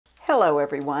Hello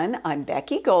everyone, I'm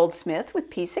Becky Goldsmith with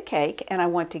Piece of Cake, and I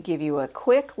want to give you a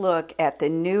quick look at the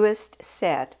newest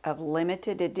set of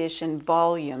limited edition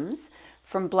volumes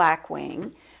from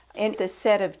Blackwing, and the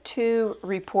set of 2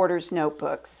 reporter's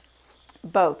notebooks.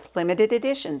 Both limited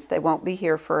editions, they won't be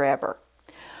here forever.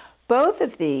 Both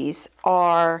of these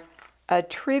are a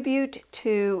tribute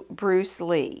to Bruce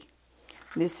Lee.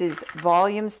 This is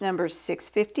volumes number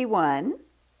 651.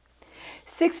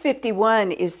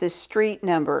 651 is the street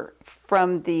number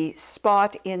from the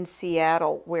spot in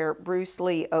Seattle where Bruce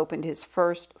Lee opened his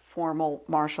first formal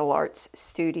martial arts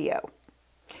studio.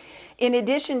 In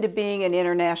addition to being an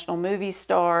international movie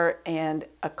star and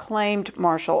acclaimed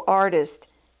martial artist,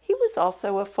 he was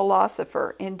also a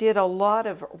philosopher and did a lot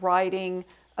of writing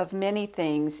of many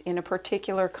things in a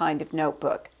particular kind of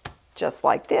notebook, just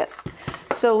like this.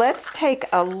 So let's take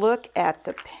a look at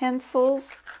the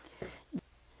pencils.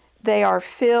 They are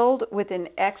filled with an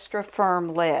extra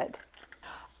firm lead.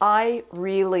 I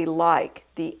really like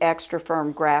the extra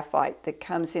firm graphite that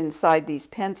comes inside these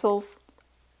pencils.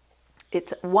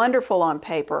 It's wonderful on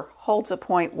paper, holds a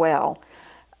point well.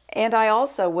 And I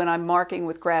also, when I'm marking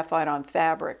with graphite on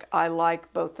fabric, I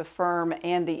like both the firm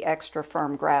and the extra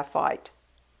firm graphite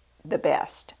the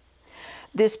best.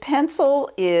 This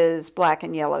pencil is black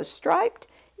and yellow striped.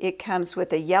 It comes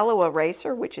with a yellow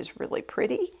eraser, which is really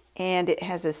pretty, and it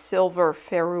has a silver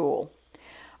ferrule.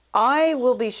 I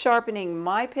will be sharpening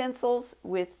my pencils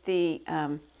with the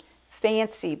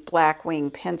fancy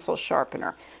Blackwing pencil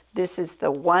sharpener. This is the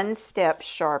one-step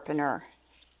sharpener.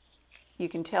 You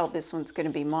can tell this one's going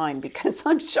to be mine because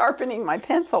I'm sharpening my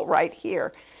pencil right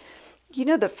here. You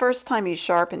know, the first time you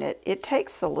sharpen it, it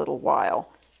takes a little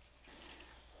while.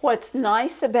 What's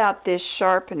nice about this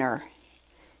sharpener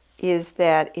is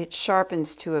that it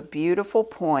sharpens to a beautiful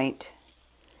point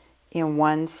in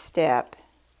one step.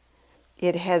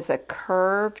 It has a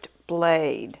curved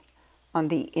blade on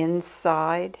the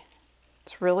inside.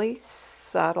 It's really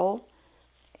subtle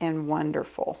and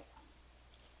wonderful.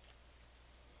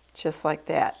 Just like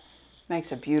that.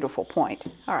 Makes a beautiful point.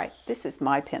 All right, this is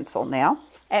my pencil now.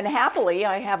 And happily,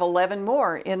 I have 11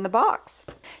 more in the box.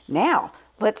 Now,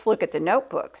 let's look at the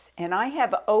notebooks. And I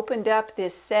have opened up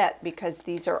this set because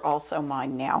these are also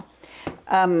mine now.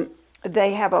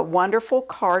 They have a wonderful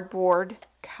cardboard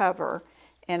cover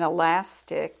and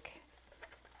elastic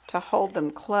to hold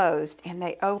them closed, and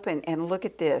they open, and look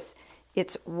at this.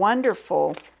 It's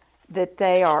wonderful that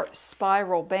they are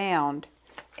spiral bound.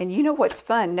 And you know what's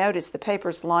fun? Notice the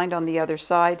paper's lined on the other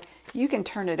side. You can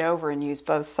turn it over and use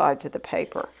both sides of the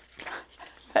paper.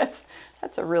 That's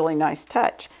a really nice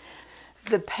touch.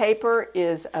 The paper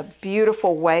is a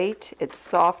beautiful weight. It's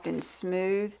soft and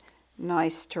smooth,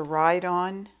 nice to write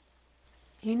on.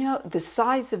 You know, the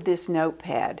size of this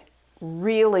notepad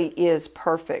really is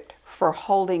perfect for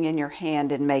holding in your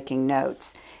hand and making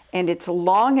notes. And it's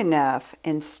long enough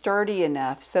and sturdy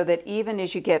enough so that even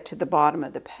as you get to the bottom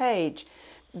of the page,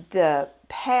 the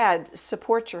pad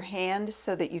supports your hand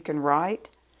so that you can write.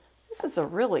 This is a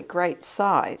really great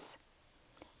size.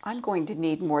 I'm going to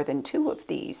need more than 2 of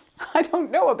these. I don't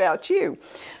know about you.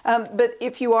 But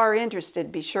if you are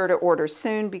interested, be sure to order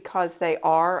soon because they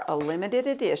are a limited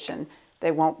edition. They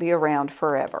won't be around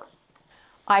forever.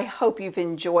 I hope you've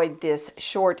enjoyed this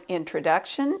short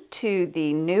introduction to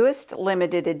the newest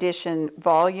limited edition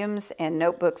volumes and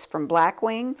notebooks from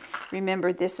Blackwing.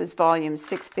 Remember, this is volume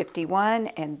 651,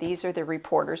 and these are the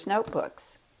reporter's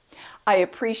notebooks. I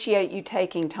appreciate you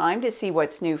taking time to see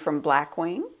what's new from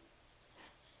Blackwing.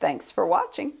 Thanks for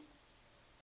watching.